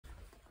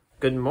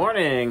Good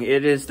morning.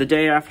 It is the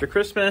day after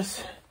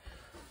Christmas.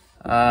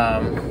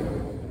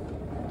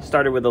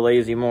 Started with a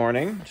lazy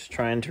morning, just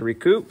trying to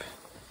recoup.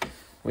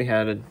 We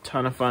had a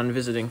ton of fun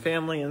visiting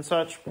family and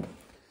such,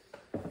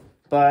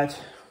 but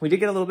we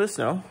did get a little bit of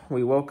snow.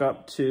 We woke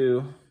up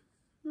to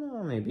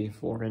maybe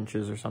 4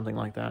 inches or something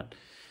like that.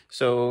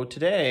 So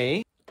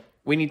today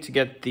we need to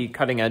get the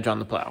cutting edge on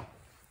the plow.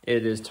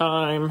 It is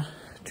time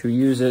to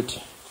use it.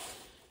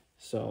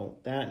 So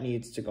that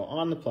needs to go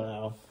on the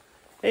plow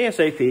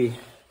ASAP.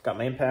 Got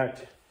my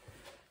impact,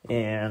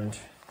 and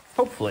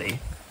hopefully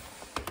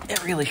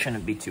it really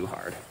shouldn't be too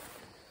hard.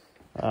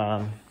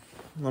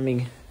 Let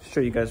me show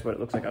you guys what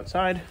it looks like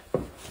outside.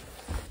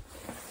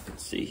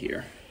 Let's see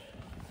here.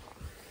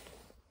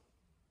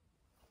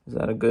 Is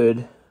that a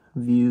good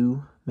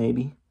view?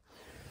 Maybe.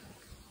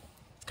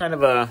 Kind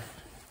of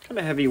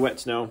heavy wet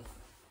snow.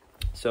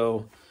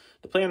 So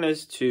the plan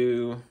is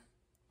to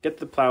get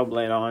the plow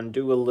blade on,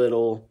 do a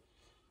little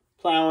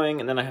plowing,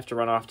 and then I have to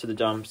run off to the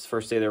dumps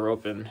first day they're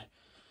open,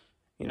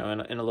 you know,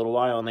 in a little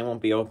while, and they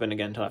won't be open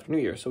again until after New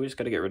Year. So we just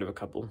got to get rid of a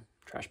couple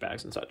trash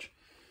bags and such.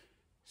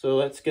 So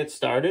let's get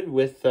started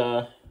with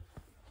the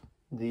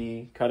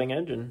cutting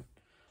edge, and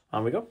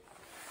on we go.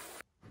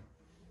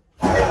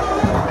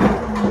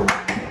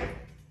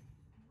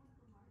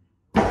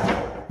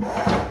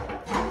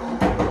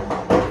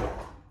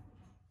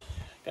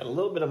 Got a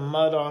little bit of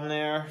mud on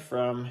there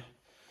from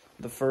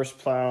the first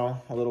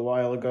plow a little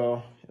while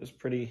ago. It was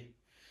pretty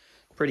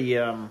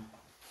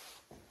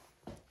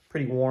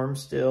warm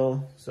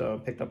still, so I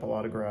picked up a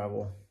lot of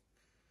gravel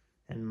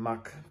and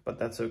muck, but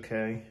that's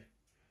okay.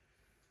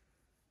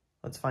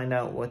 Let's find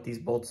out what these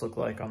bolts look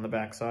like on the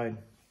back side.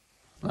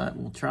 But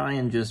we'll try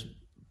and just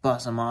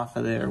bust them off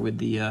of there with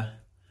the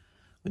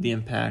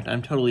impact.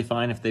 I'm totally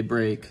fine if they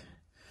break.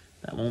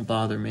 That won't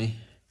bother me.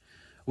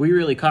 We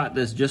really caught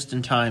this just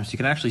in time, so you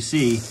can actually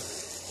see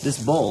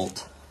this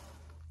bolt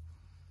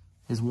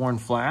is worn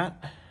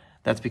flat.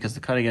 That's because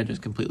the cutting edge is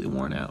completely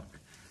worn out.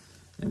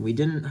 And we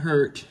didn't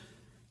hurt,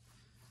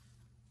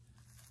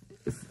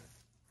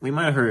 we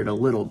might have hurt it a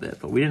little bit,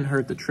 but we didn't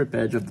hurt the trip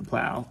edge of the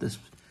plow. This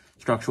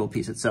structural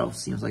piece itself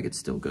seems like it's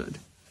still good.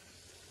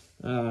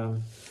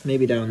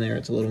 Maybe down there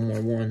it's a little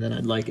more worn than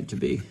I'd like it to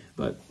be,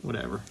 but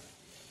whatever.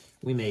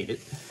 We made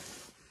it.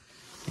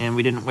 And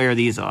we didn't wear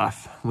these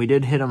off. We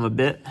did hit them a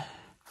bit.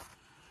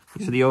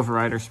 These are the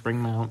overrider spring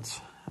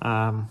mounts,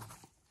 but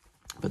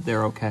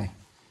they're okay.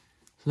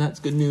 So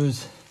that's good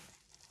news.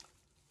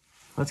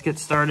 Let's get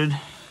started.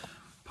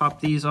 Pop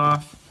these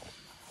off,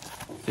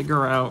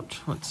 figure out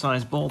what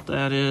size bolt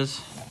that is,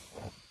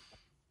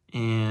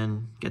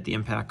 and get the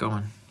impact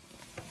going.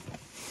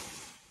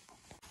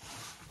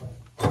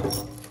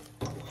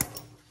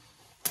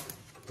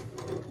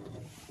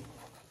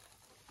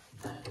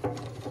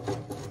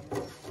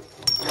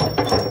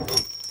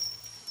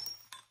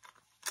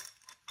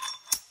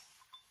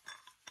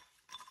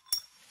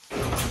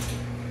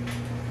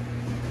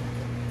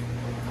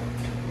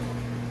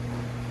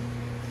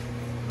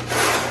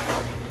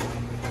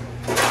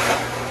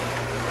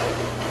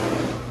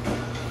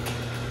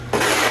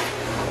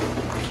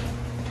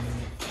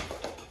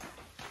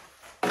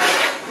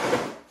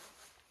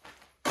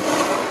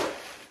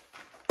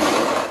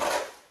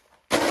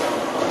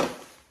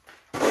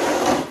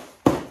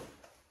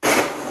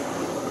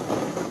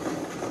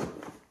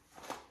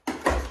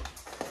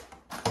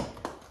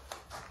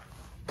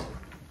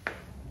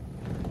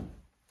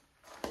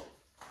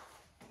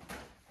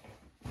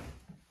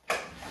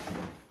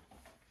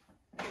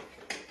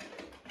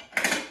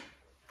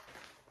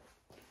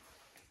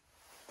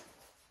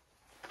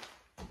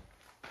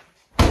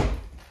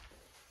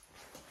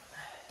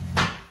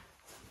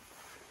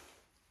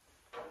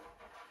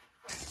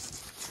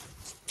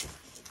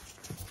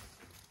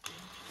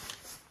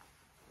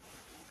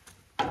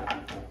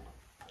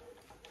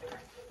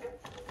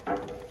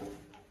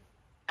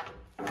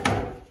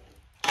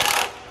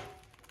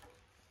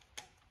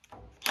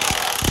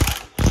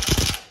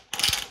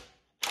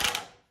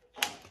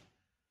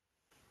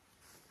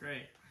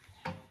 Great.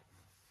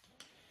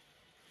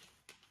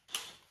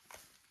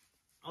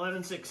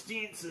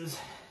 11/16 is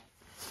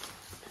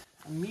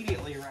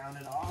immediately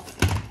rounded off,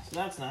 so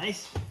that's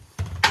nice.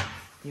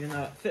 Even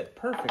though it fit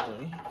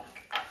perfectly.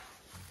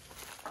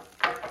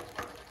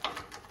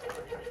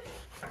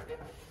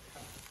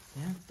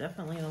 Yeah, it's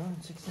definitely an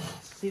 11/16.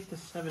 Let's see if the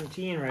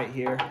 17 right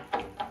here.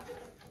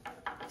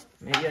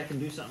 Maybe I can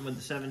do something with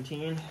the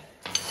 17.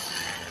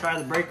 Try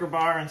the breaker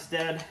bar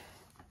instead.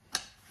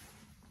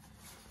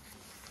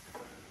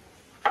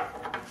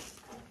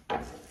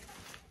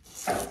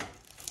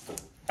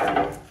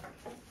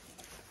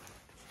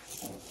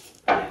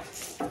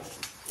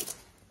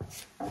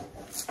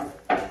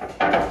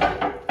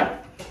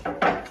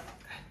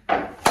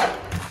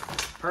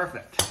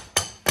 Perfect.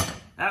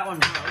 That one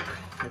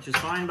broke, which is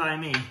fine by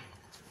me.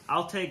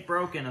 I'll take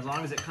broken as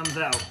long as it comes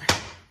out.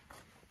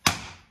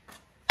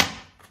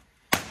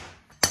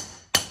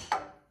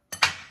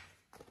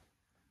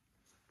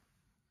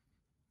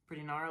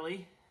 Pretty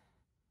gnarly,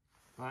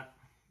 but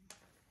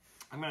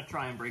I'm gonna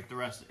try and break the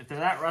rest. If they're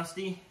that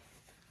rusty,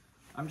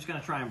 I'm just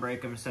gonna try and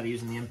break them instead of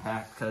using the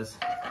impact, because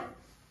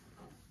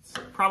it's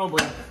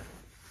probably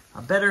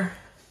a better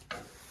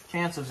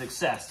chance of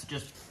success to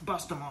just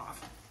bust them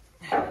off.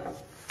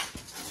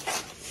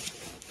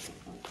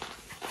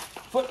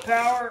 Foot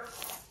power.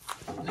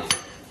 I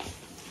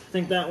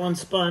think that one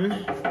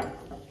spun.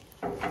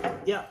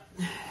 Yep.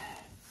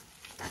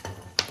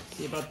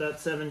 See about that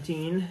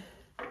 17.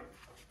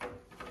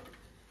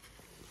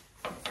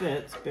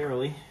 Fits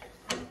barely.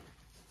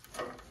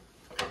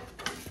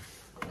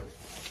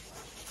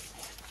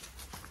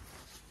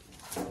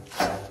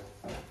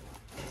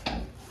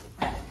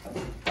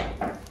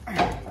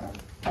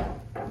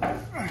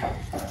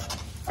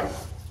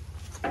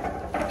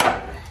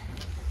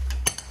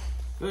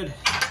 Good.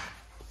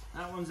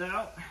 That one's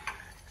out.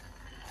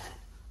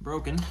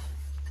 Broken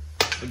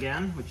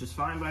again, which is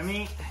fine by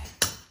me.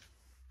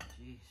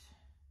 Jeez.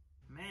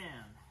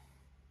 Man.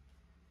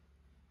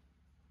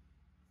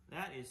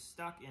 That is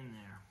stuck in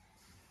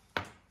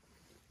there.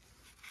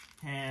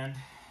 And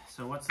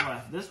so what's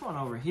left? This one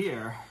over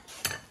here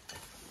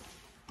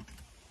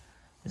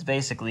is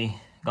basically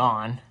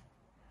gone.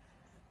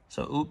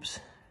 So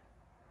oops.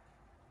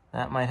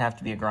 That might have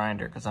to be a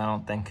grinder, because I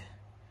don't think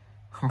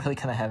I'm really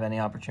gonna have any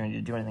opportunity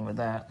to do anything with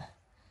that.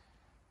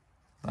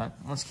 But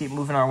let's keep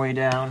moving our way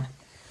down.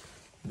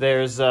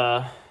 There's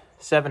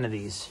 7 of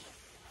these.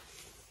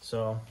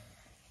 So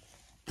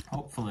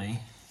hopefully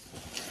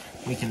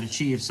we can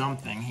achieve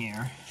something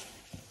here,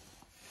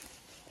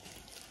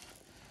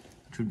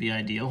 which would be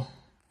ideal.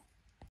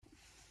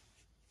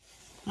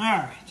 All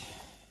right,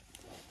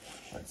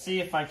 let's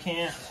see if I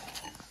can't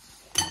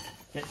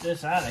get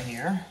this out of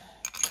here.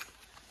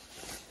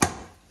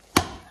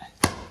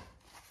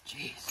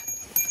 Jeez.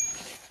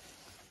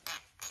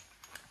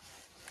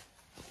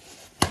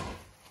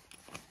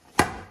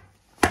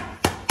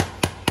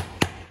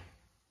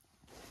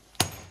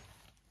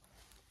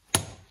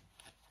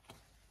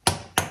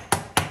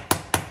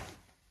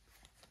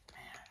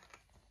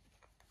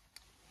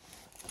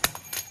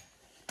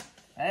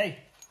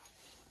 Hey,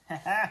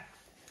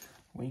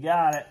 we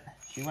got it.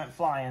 She went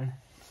flying.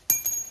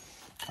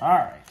 All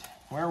right,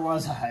 where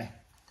was I?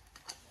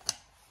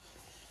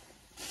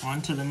 On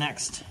to the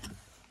next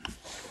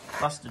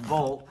busted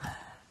bolt.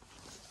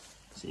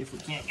 See if we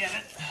can't get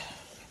it.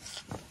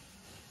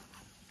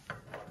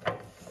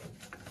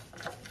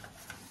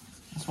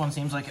 This one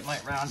seems like it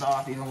might round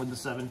off even with the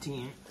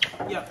 17.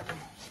 Yep.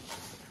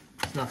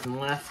 There's nothing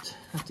left.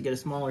 Have to get a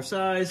smaller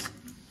size.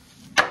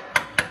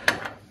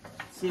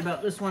 See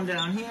about this one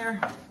down here.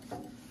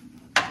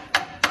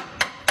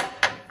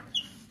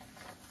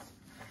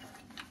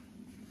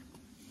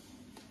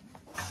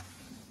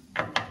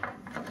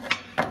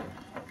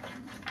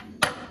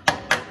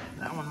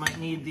 That one might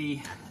need the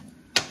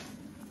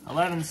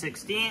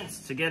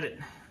 11/16 to get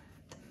it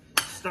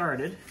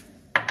started.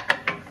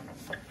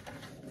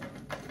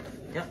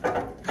 Yep.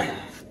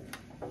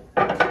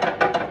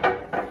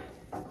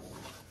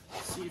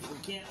 See if we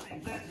can't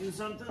make that do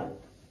something.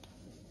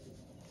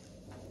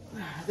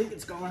 I think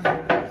it's going.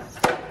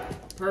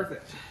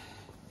 Perfect.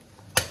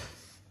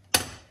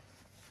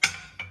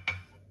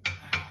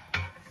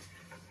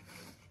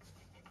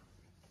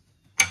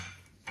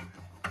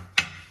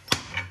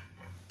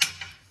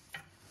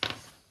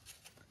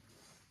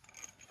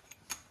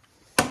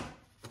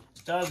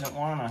 This doesn't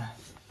want to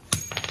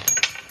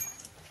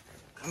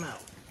come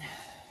out.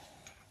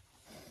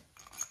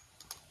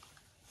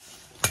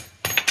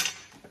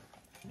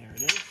 There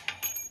it is.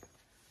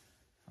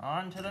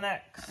 On to the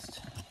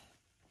next.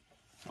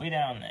 Way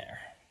down there.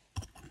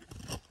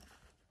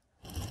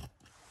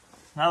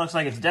 That looks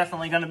like it's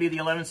definitely going to be the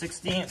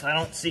 11/16. I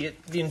don't see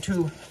it being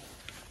too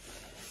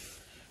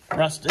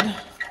rusted.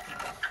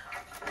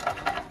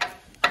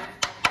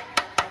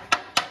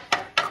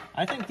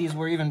 I think these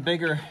were even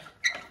bigger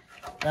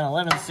than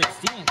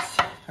 11/16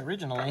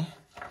 originally,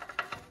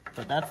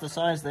 but that's the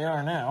size they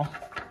are now.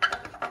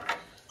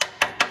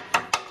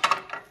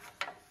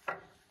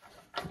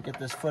 Get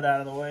this foot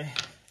out of the way.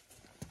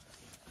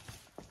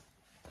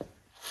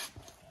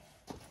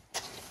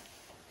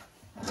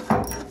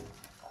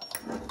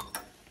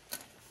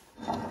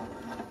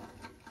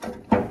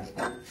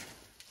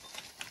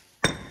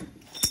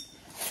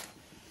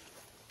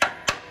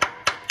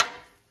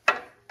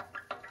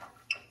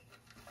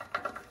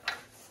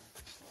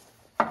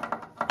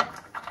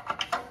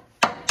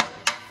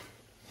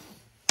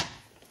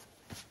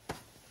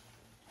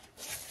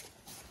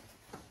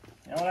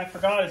 You know what I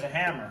forgot is a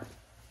hammer.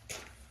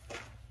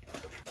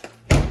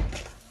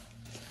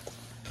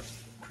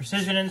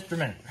 Precision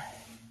instrument.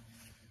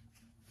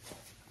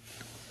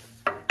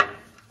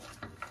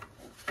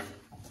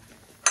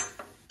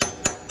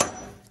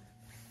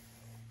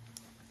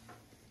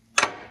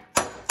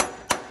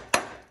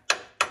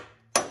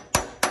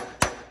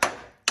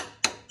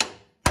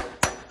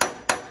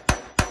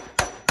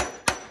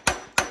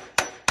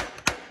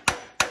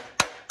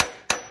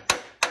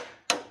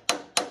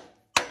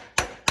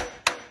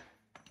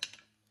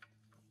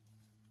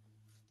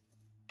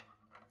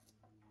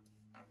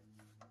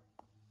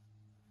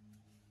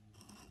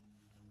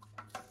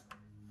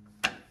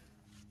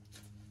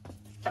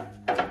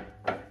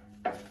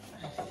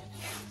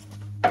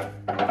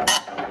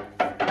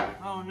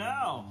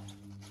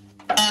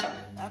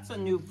 a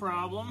new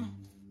problem.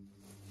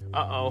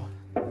 Uh-oh.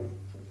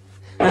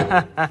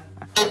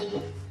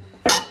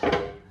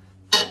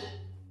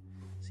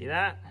 See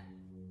that?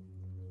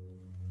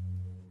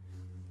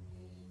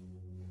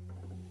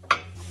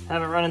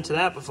 Haven't run into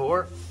that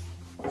before.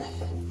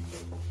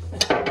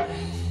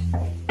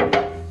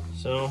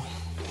 So,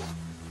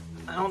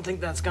 I don't think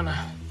that's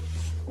gonna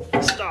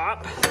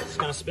stop. It's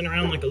gonna spin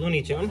around like a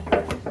Looney Tune.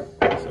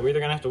 So we're either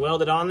gonna have to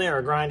weld it on there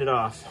or grind it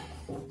off.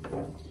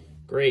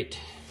 Great.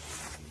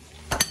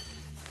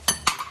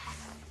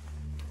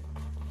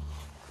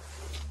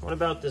 What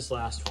about this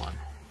last one?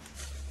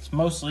 It's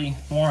mostly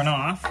worn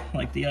off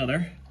like the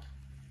other.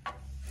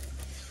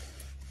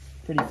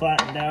 Pretty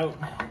flattened out.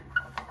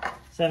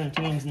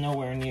 17's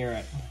nowhere near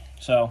it.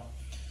 So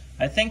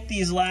I think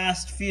these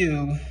last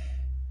few,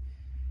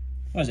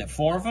 what is it,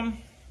 4 of them?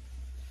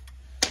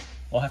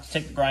 We'll have to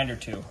take the grinder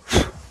too.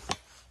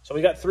 So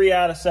we got 3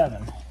 out of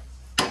 7.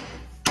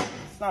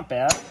 It's not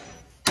bad.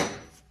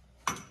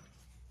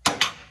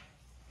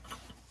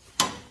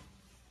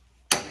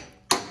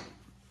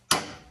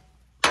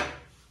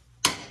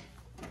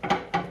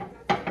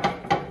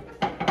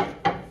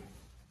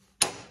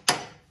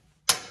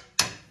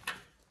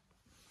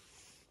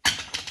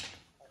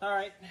 All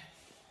right,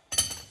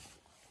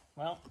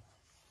 well,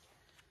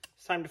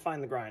 it's time to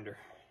find the grinder.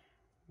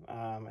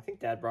 I think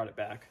Dad brought it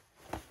back.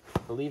 I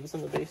believe it's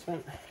in the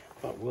basement,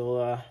 but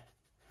we'll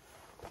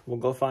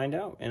go find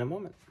out in a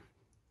moment.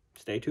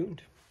 Stay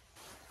tuned.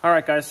 All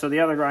right, guys, so the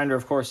other grinder,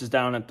 of course, is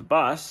down at the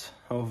bus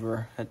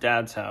over at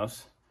Dad's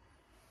house.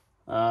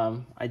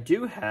 I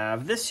do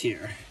have this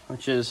here,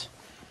 which is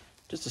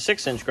just a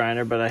 6-inch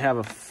grinder, but I have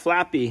a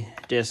flappy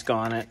disc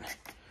on it.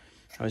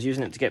 I was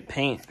using it to get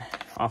paint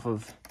off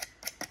of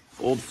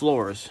old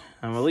floors.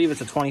 I believe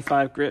it's a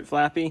 25 grit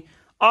flappy.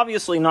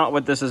 Obviously not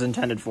what this is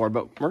intended for,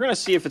 but we're gonna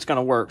see if it's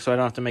gonna work so I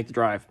don't have to make the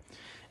drive.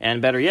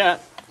 And better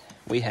yet,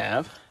 we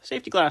have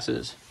safety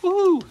glasses.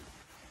 Woohoo!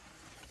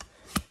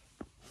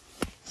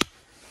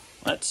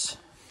 Let's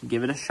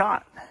give it a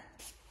shot.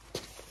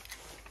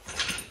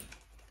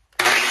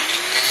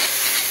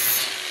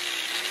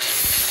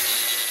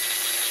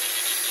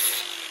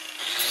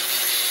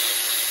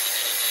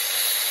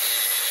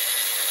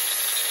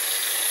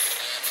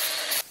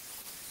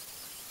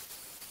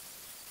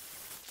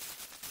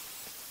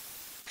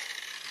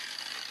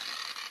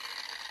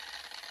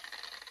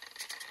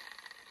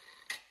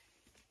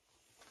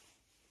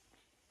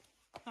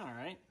 All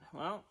right,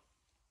 well,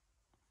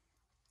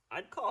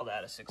 I'd call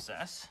that a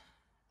success.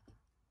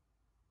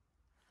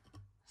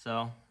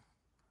 So,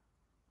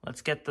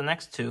 let's get the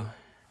next 2.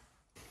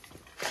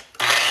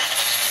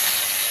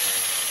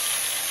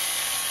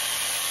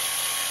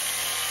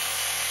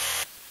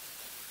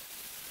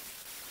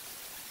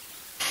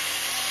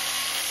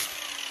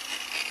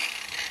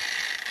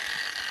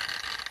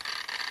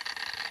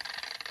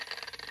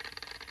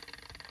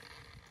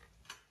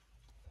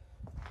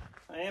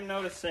 I am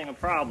noticing a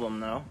problem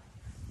though.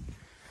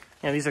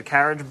 Yeah, these are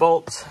carriage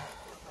bolts.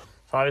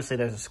 So obviously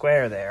there's a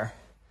square there.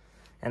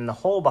 And the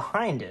hole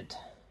behind it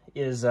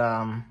is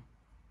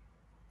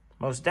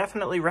most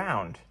definitely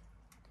round.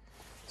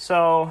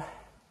 So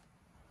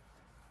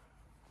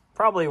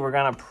probably we're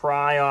gonna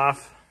pry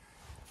off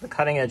the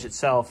cutting edge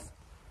itself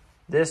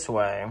this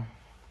way.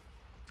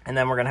 And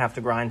then we're gonna have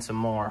to grind some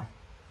more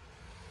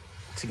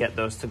to get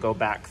those to go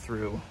back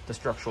through the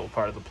structural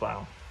part of the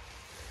plow.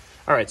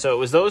 All right, so it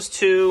was those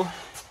 2.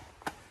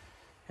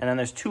 And then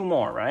there's 2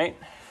 more, right?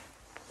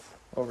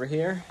 Over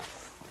here.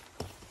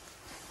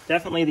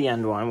 Definitely the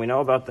end one, we know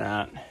about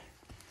that.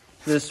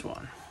 This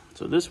one.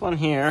 So this one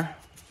here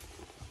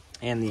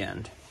and the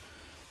end.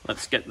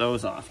 Let's get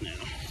those off now.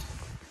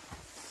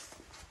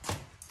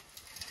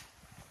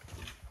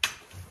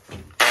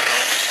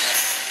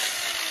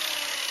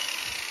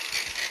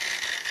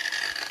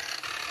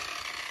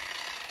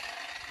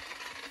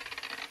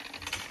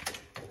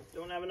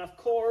 Don't have enough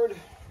cord.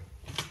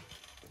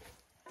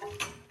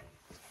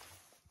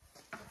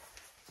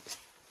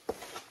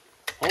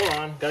 Hold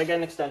on, gotta get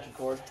an extension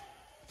cord.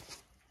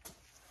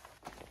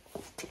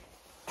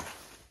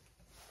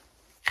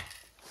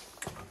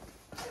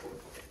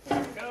 There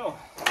we go.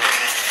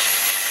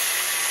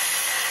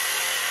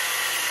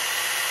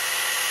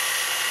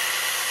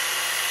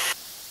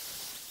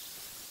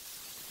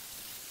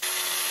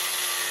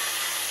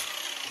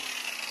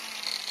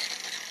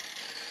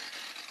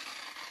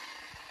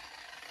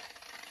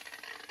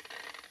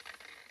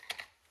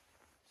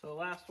 So the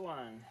last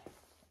one,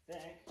 I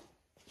think.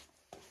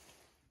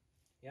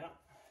 Yeah.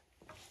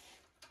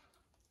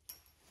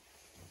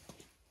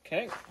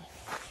 Okay.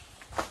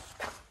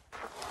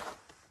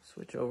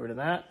 Switch over to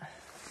that.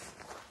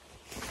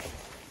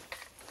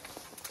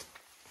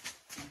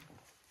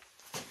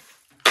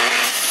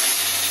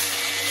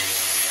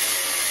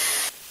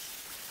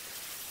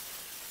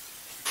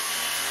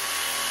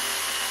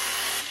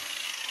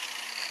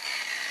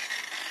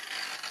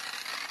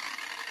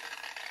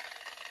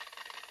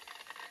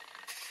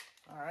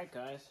 All right,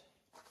 guys.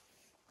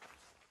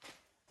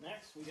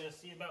 Next, we gotta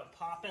see about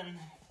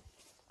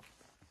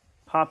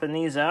popping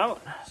these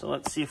out. So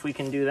let's see if we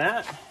can do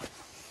that.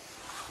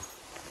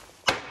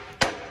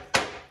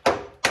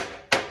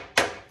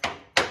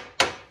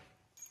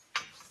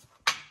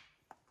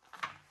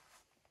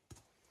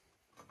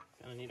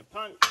 I need a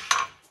punch.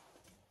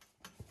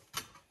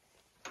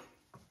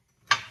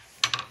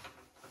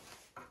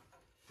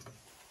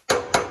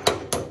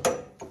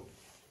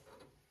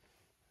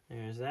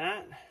 There's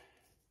that.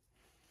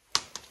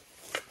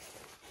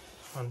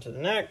 On to the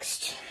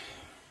next.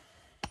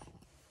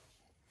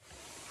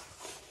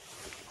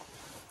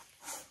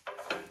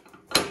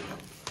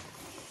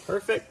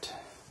 Perfect.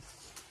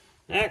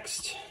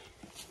 Next.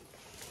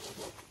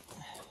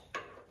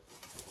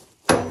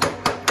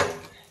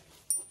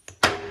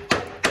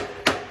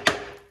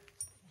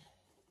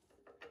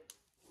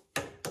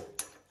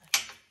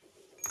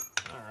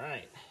 All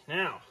right,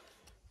 now,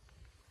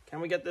 can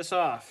we get this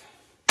off?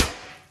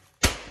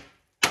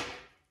 What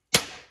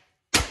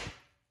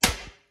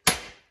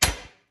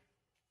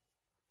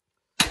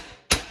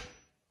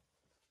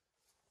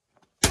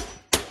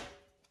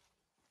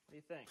do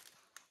you think?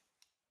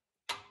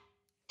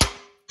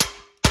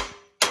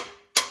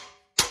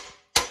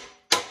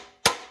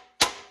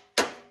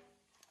 I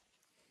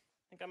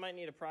think I might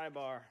need a pry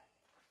bar.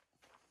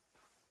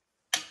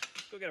 Let's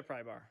go get a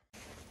pry bar.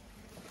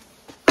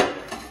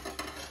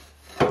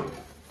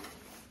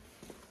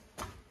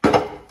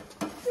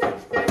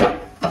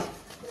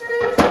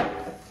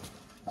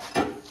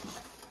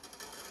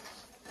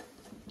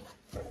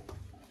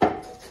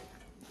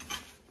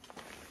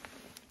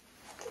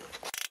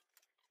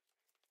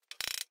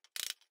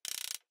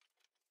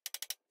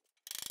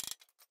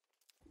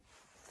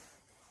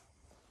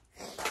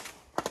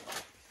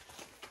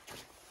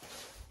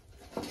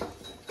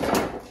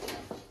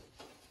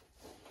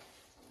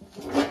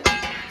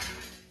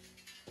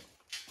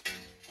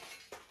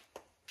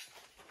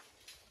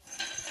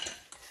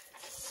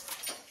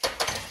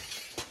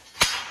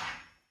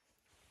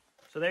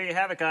 So there you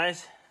have it,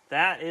 guys.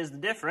 That is the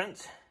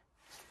difference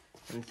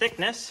in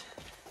thickness.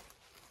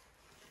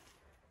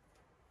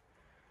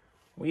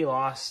 We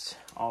lost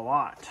a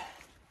lot.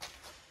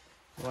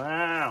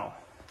 Wow.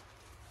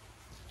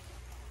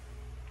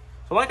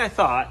 So like I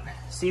thought,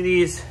 see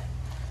these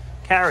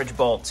carriage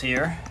bolts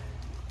here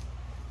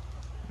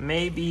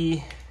may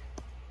be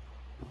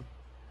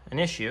an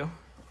issue.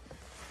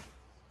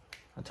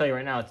 I'll tell you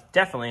right now, it's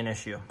definitely an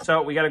issue.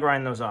 So we got to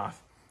grind those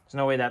off. There's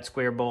no way that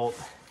square bolt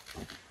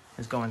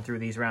is going through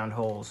these round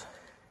holes.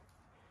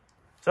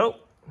 So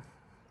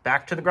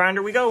back to the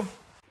grinder we go.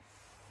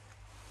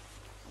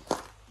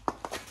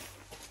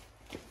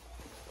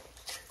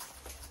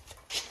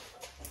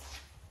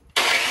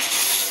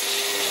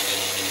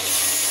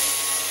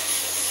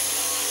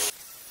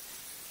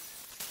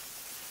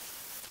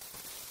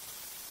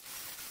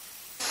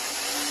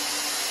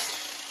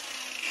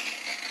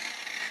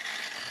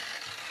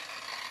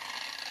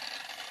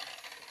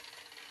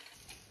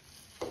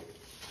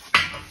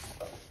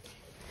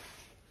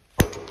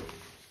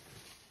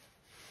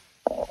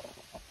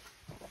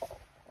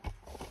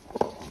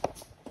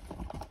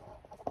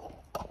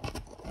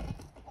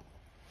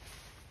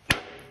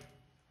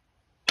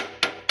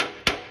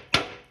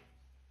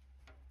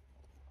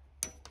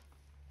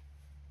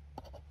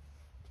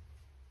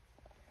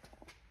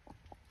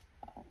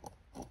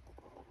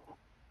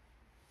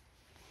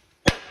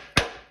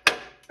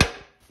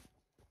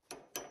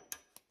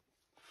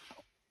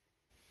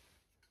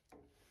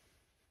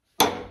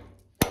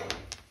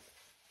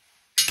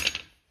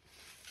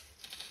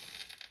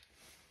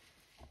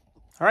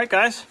 All right,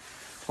 guys,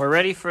 we're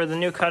ready for the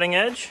new cutting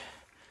edge.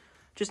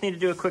 Just need to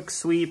do a quick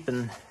sweep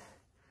and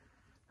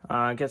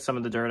get some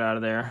of the dirt out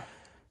of there.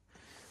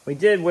 We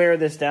did wear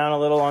this down a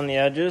little on the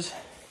edges.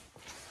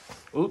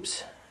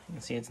 Oops, you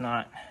can see it's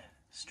not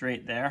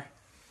straight there,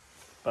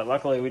 but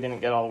luckily we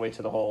didn't get all the way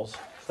to the holes.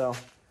 So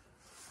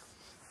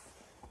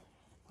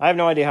I have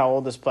no idea how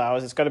old this plow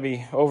is. It's got to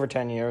be over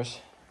 10 years.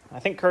 I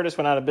think Curtis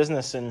went out of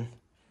business in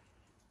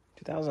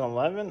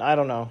 2011. I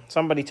don't know.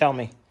 Somebody tell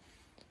me.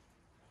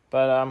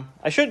 But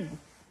I should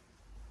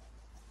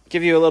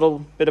give you a little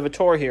bit of a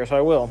tour here, so I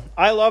will.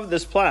 I love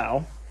this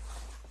plow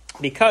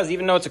because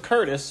even though it's a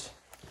Curtis,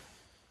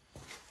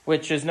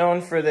 which is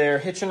known for their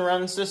hitch and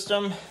run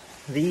system,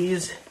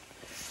 these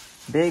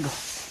big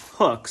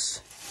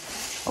hooks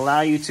allow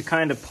you to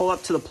kind of pull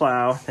up to the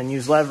plow and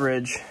use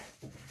leverage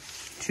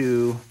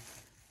to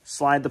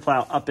slide the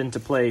plow up into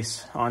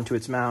place onto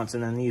its mounts,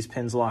 and then these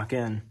pins lock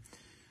in.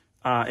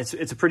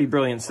 It's a pretty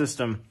brilliant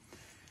system.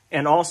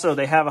 And also,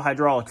 they have a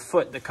hydraulic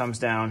foot that comes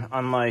down,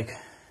 unlike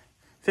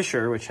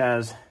Fisher, which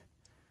has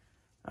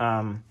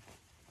a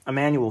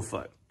manual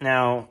foot.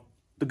 Now,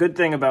 the good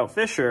thing about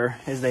Fisher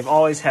is they've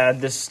always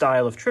had this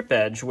style of trip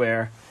edge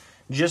where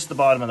just the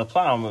bottom of the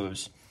plow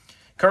moves.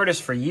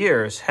 Curtis, for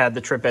years, had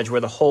the trip edge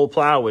where the whole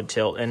plow would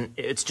tilt, and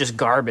it's just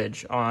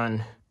garbage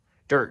on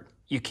dirt.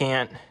 You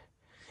can't,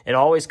 it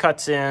always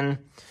cuts in,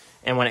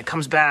 and when it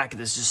comes back,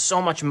 there's just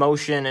so much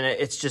motion, and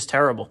it's just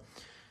terrible.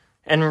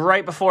 And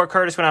right before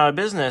Curtis went out of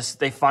business,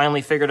 they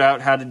finally figured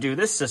out how to do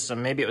this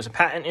system. Maybe it was a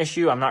patent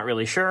issue, I'm not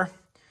really sure.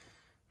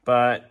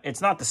 But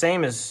it's not the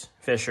same as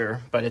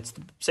Fisher, but it's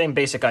the same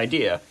basic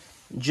idea.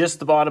 Just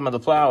the bottom of the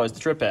plow is the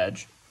trip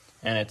edge,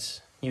 and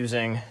it's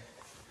using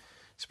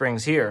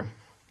springs here.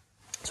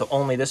 So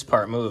only this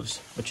part moves,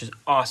 which is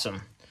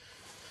awesome.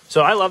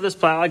 So I love this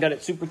plow. I got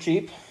it super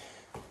cheap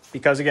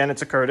because, again,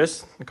 it's a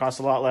Curtis. It costs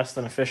a lot less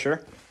than a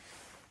Fisher,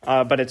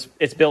 but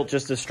it's built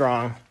just as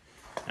strong,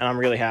 and I'm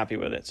really happy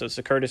with it. So it's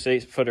a Curtis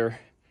 8-footer,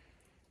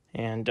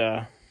 and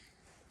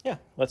yeah,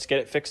 let's get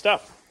it fixed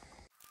up.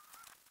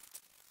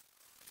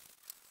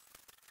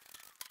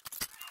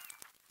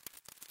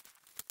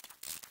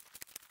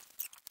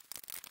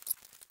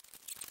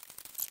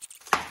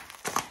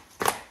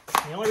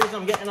 The only reason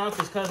I'm getting up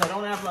is because I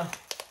don't have a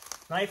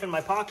knife in my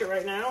pocket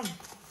right now,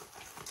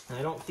 and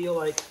I don't feel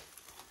like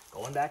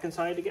going back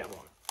inside to get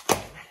one.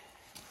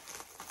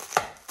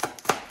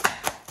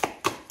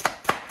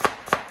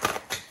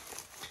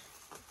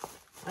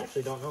 I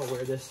actually don't know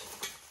where this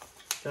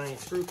giant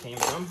screw came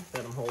from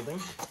that I'm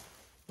holding.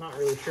 Not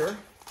really sure,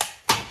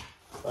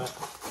 but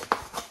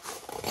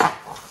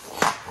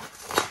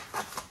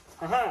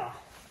aha,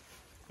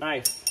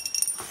 nice.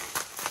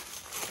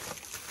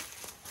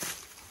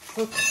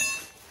 Hook.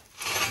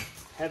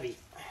 Heavy.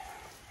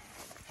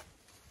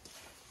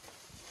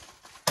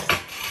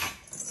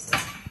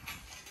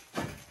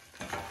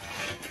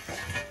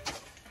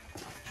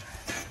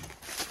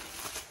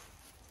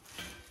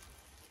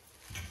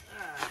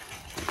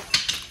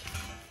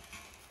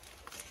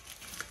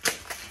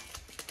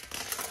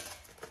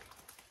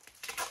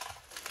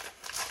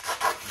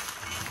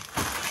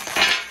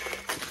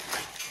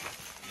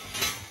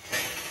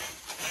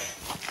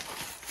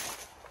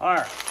 All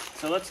right,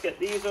 so let's get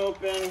these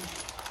open,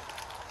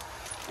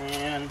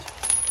 and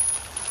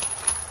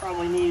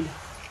probably need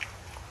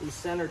these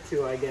center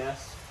two, I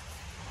guess,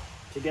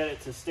 to get it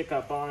to stick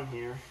up on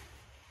here.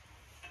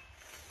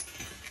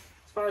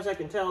 As far as I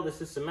can tell,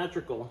 this is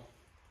symmetrical.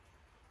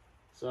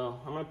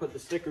 So I'm gonna put the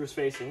stickers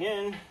facing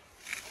in.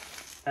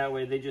 That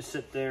way they just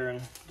sit there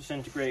and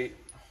disintegrate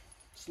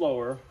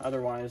slower.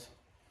 Otherwise,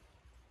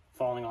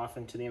 falling off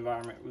into the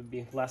environment would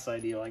be less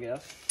ideal, I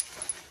guess.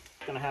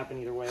 It's gonna happen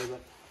either way,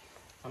 but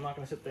I'm not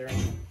gonna sit there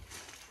and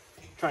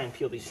try and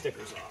peel these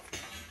stickers off.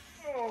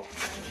 Oh.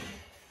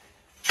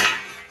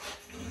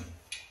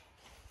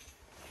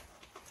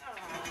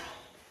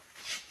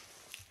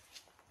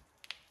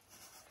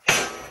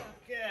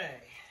 Okay.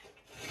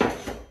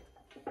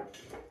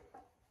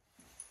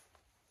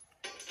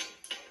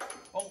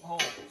 Bolt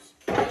holes.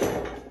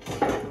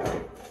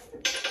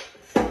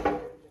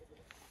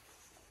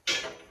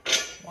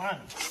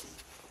 One.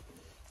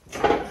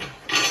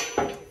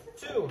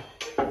 Two.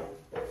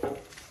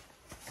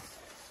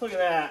 Look at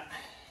that.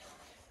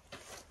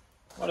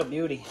 What a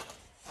beauty.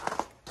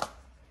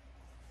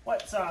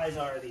 What size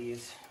are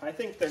these? I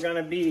think they're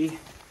gonna be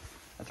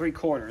a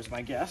 3/4,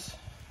 my guess.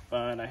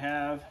 But I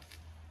have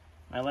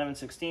my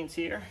 11/16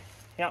 here.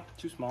 Yep,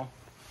 too small.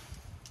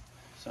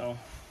 So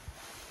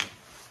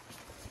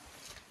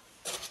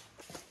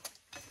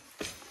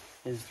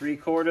is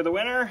 3/4 the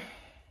winner?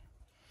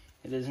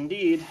 It is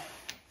indeed.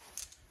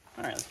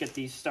 All right, let's get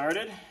these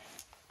started.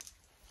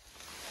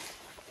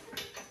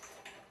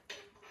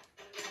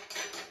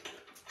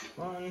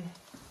 One,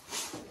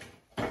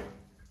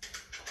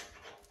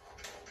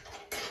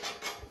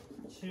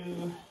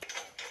 two,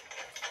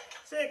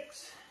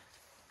 6.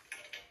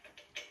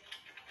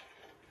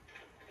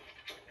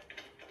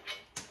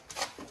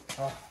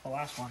 Oh, the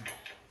last one.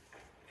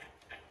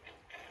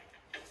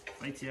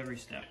 Fights you every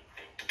step.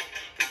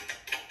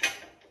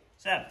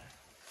 7.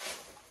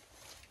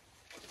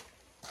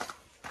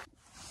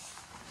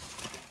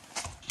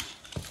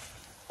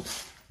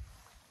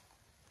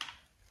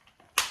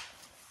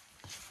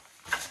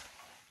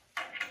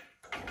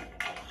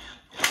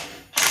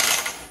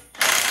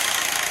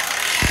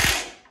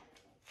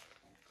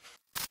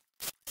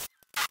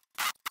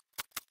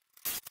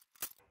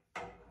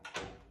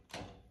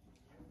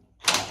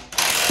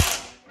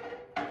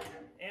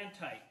 And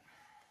tight.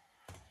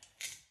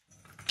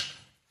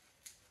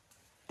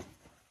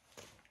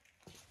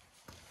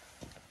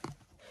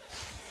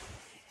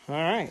 All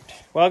right.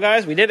 Well,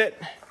 guys, we did it.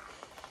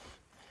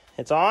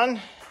 It's on.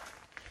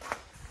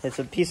 It's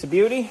a piece of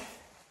beauty.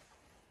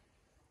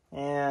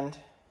 And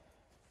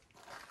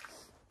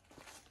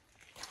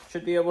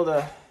should be able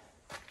to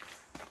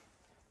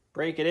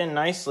break it in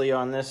nicely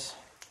on this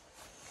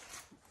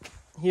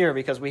here,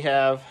 because we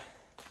have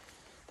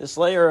this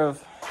layer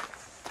of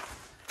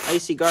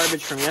icy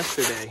garbage from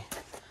yesterday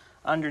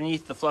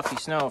underneath the fluffy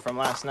snow from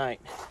last night.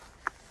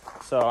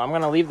 So I'm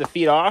going to leave the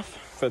feet off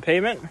for the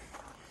pavement,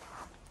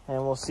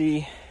 and we'll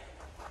see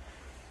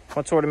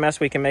what sort of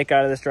mess we can make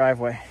out of this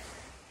driveway.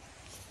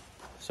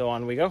 So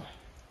on we go.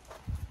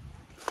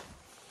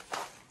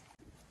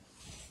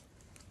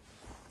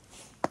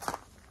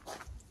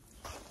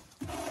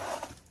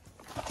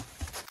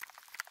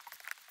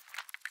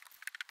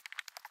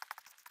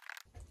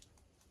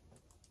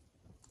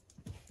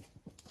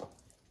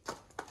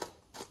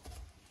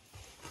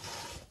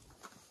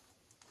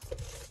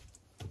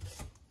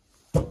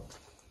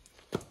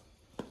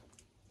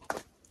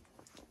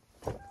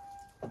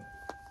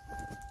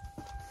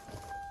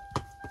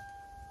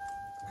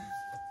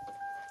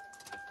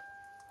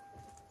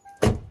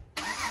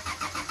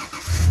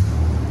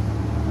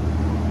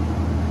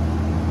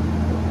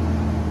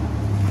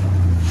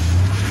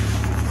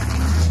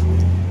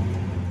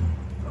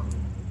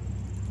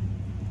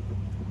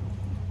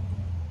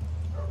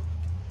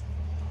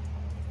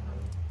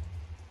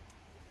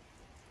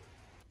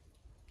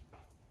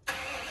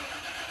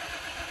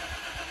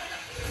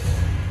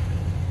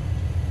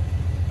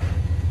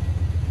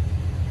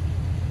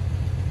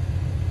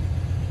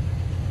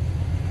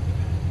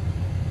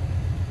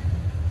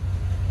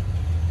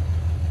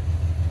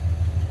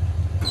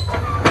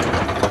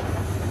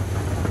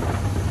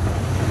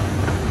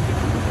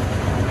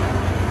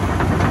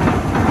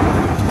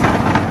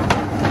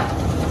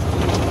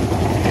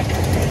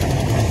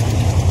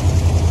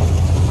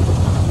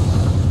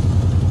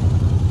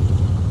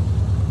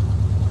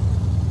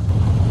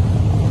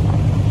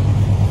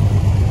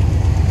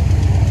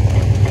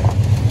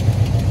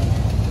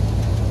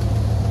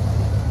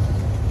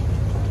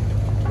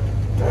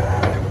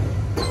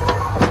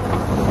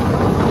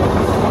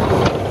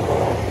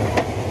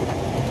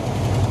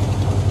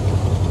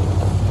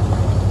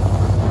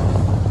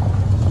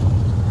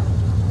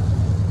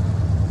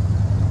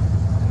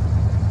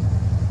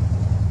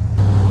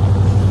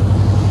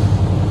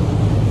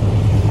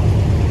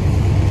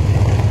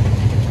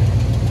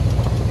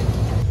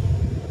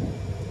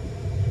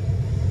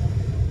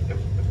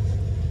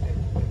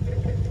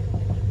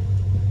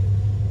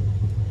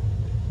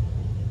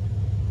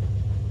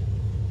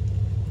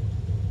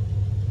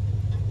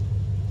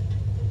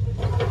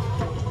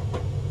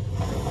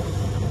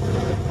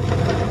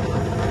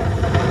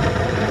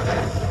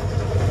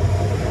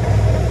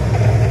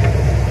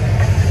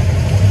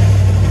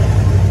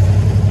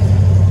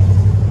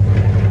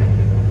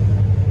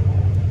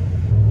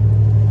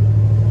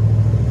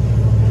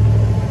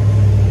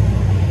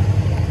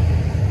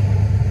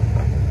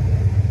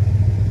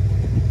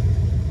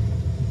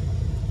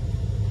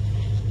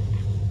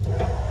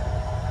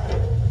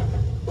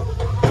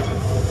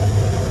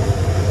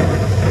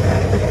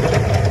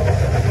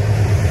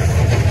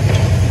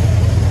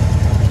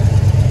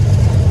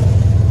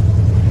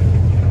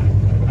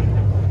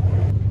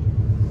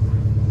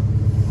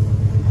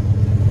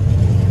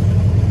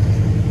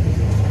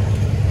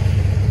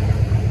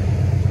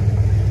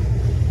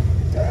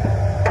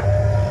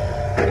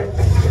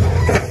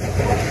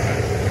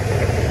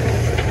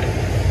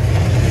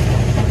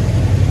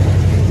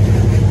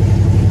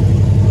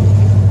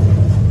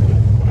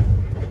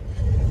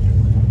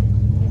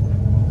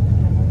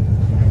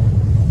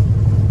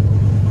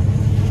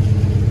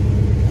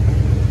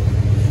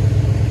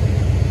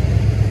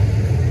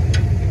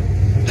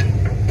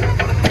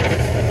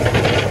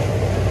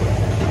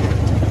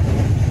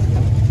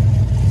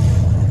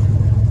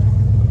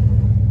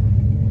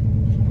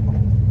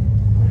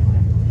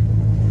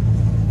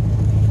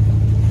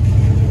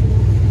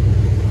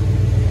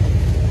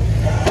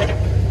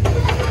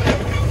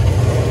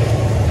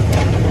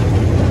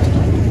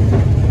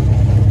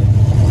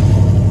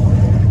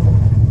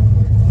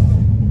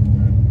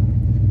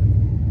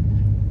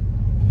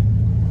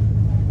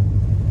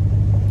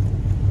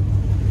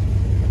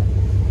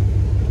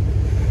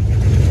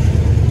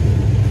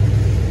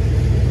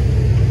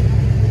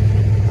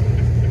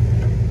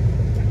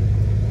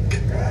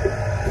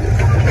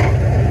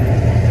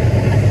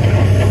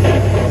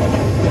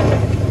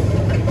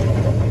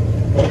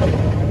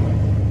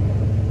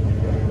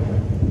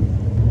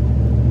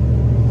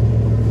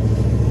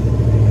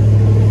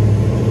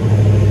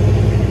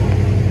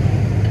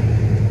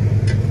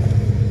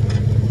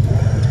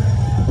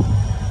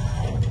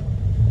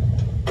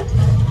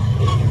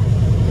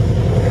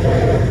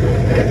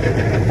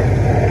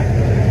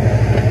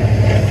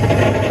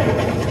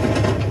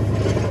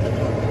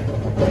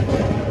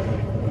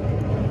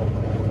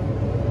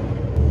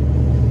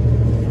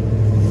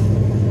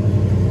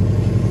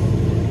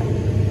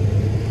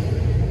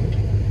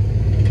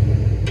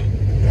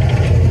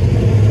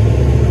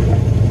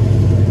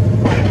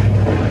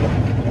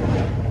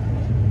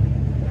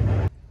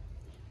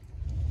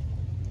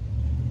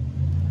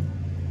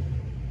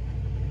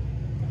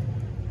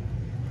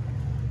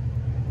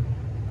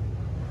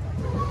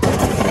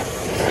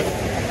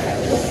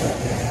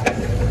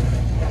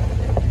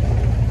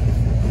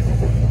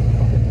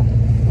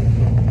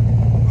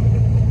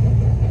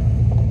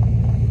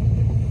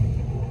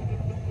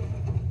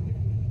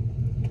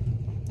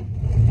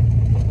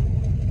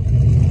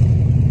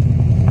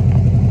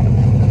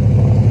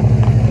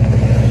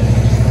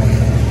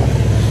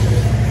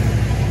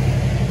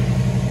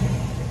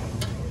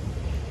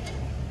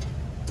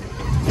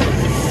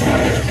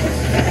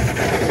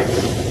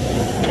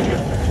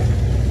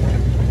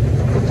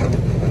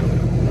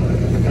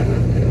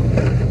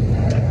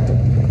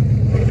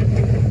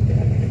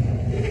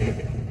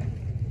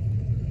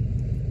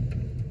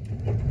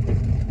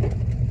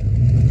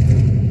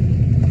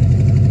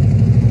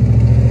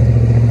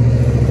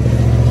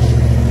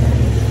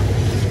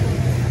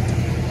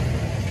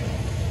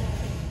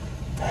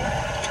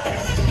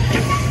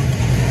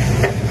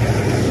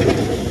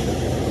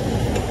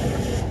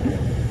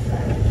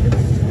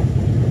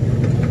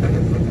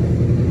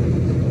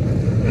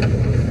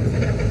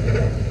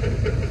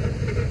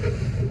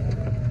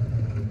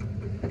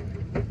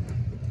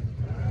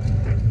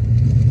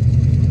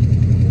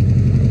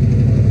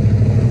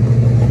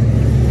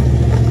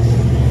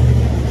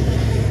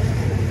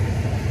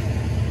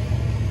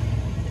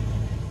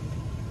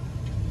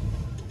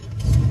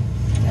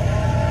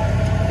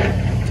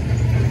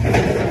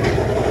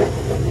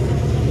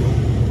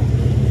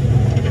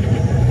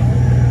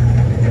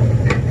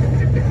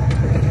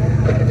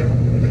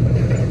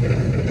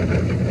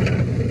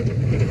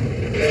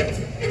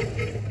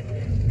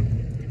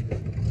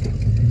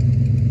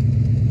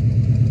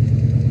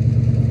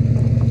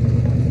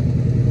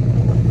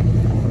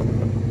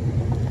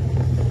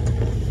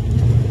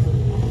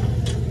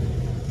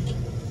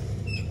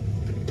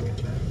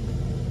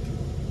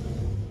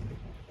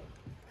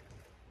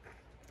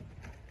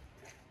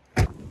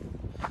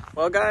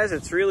 Well, guys,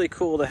 it's really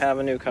cool to have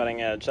a new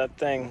cutting edge. That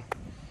thing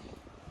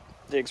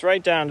digs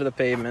right down to the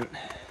pavement.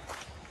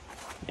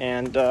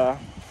 And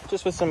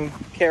just with some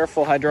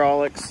careful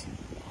hydraulics,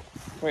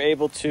 we're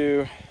able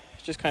to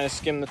just kind of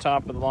skim the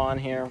top of the lawn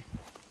here.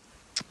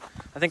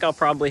 I think I'll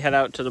probably head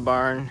out to the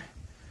barn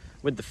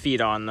with the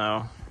feet on,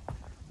 though.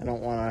 I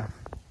don't want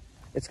to...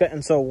 It's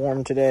getting so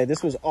warm today.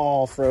 This was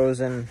all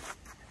frozen,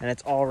 and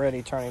it's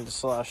already turning to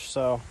slush,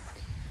 so...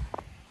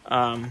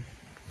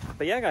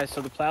 But yeah, guys,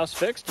 so the plow's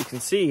fixed. You can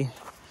see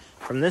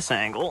from this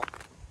angle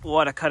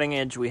what a cutting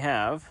edge we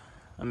have.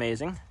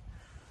 Amazing.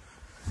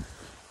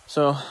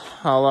 So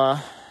I'll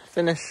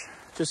finish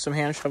just some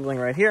hand shoveling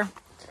right here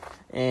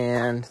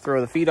and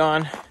throw the feet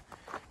on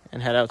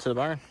and head out to the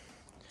barn.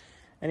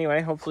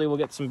 Anyway, hopefully we'll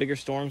get some bigger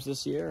storms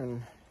this year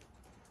and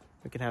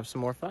we can have some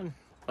more fun.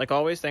 Like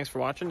always, thanks for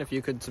watching. If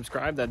you could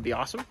subscribe, that'd be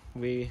awesome.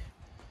 We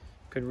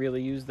could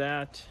really use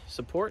that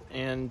support,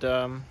 and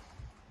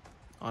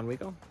on we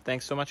go.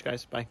 Thanks so much,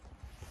 guys. Bye.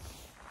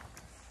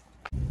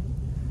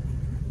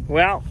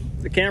 Well,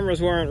 the cameras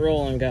weren't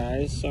rolling,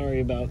 guys. Sorry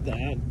about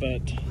that,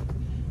 but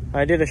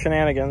I did a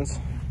shenanigans.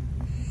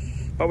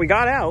 But we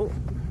got out.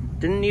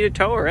 Didn't need a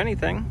tow or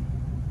anything.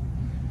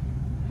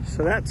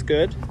 So that's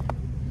good.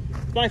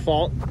 It's my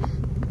fault.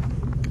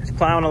 I was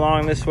plowing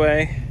along this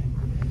way,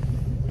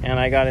 and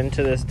I got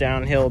into this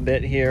downhill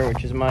bit here,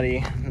 which is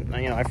muddy.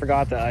 You know, I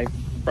forgot that I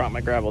brought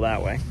my gravel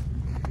that way.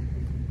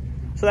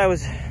 So that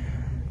was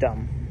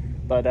dumb.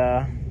 But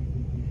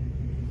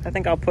I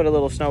think I'll put a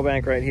little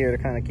snowbank right here to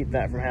kind of keep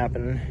that from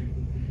happening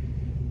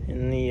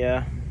in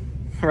the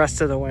rest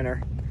of the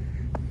winter.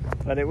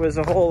 But it was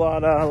a whole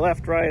lot of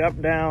left, right,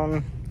 up,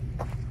 down,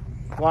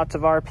 lots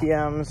of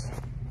RPMs.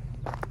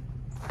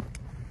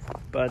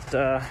 But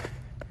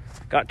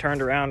got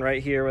turned around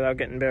right here without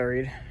getting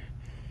buried.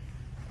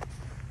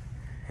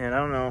 And I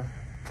don't know,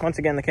 once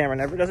again, the camera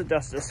never does it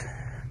justice,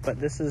 but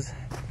these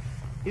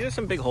are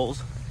some big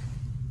holes.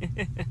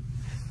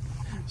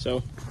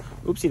 So,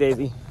 oopsie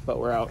daisy, but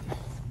we're out.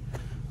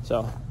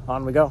 So,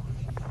 on we go.